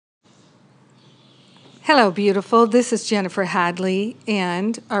Hello, beautiful. This is Jennifer Hadley,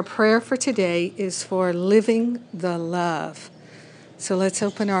 and our prayer for today is for living the love. So let's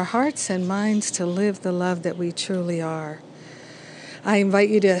open our hearts and minds to live the love that we truly are. I invite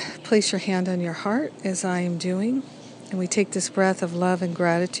you to place your hand on your heart as I am doing, and we take this breath of love and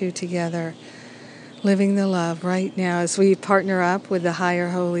gratitude together, living the love right now as we partner up with the higher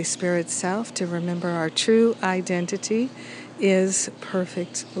Holy Spirit self to remember our true identity is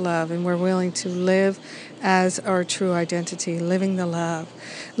perfect love, and we're willing to live as our true identity, living the love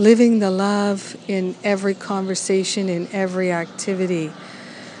in every conversation, in every activity,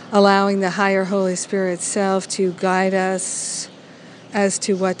 allowing the higher Holy Spirit self to guide us as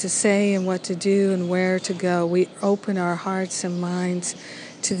to what to say and what to do and where to go. We open our hearts and minds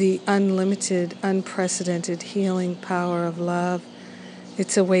to the unlimited, unprecedented healing power of love.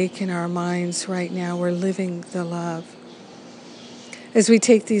 It's awake in our minds right now. We're living the love. As we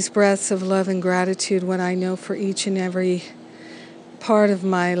take these breaths of love and gratitude, what I know for each and every part of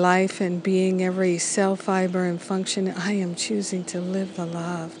my life and being, every cell fiber and function, I am choosing to live the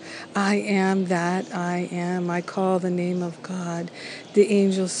love. I am that I am. I call the name of God. The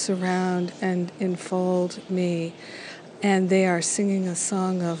angels surround and enfold me, and they are singing a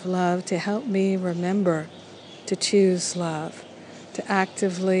song of love to help me remember to choose love, to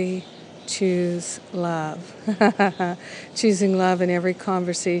actively choose love. Choosing love in every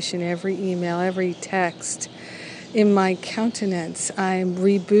conversation, every email, every text. In my countenance, I'm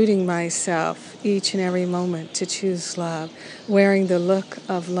rebooting myself each and every moment to choose love, wearing the look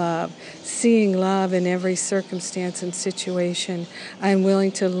of love, seeing love in every circumstance and situation. I'm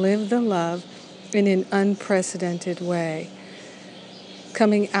willing to live the love in an unprecedented way.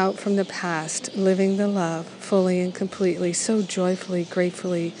 Coming out from the past, living the love fully and completely, so joyfully,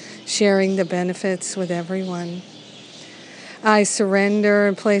 gratefully, sharing the benefits with everyone. I surrender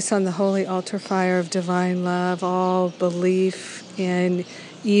and place on the holy altar fire of divine love all belief in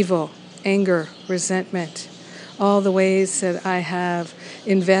evil, anger, resentment, all the ways that I have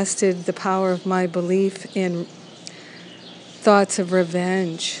invested the power of my belief in thoughts of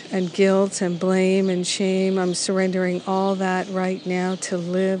revenge and guilt and blame and shame. I'm surrendering all that right now to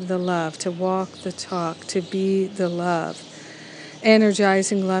live the love, to walk the talk, to be the love.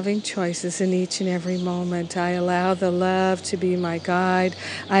 Energizing loving choices in each and every moment. I allow the love to be my guide.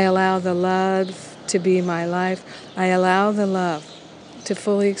 I allow the love to be my life. I allow the love to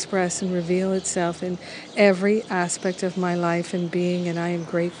fully express and reveal itself in every aspect of my life and being, and I am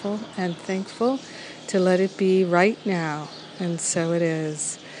grateful and thankful to let it be right now. And so it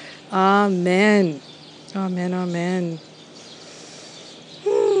is. Amen. Amen, amen.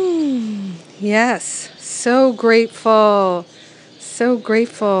 Yes, so grateful. So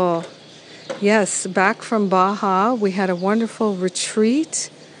grateful. Yes, back from Baja, we had a wonderful retreat,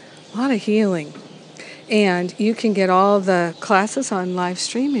 a lot of healing. And you can get all the classes on live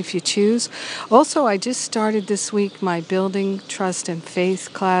stream if you choose. Also, I just started this week my Building Trust and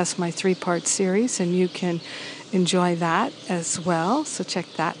Faith class, my 3-part series, and you can enjoy that as well. So check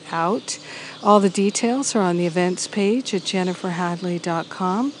that out. All the details are on the events page at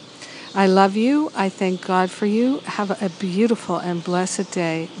jenniferhadley.com. I love you. I thank God for you. Have a beautiful and blessed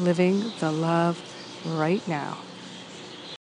day living the love right now.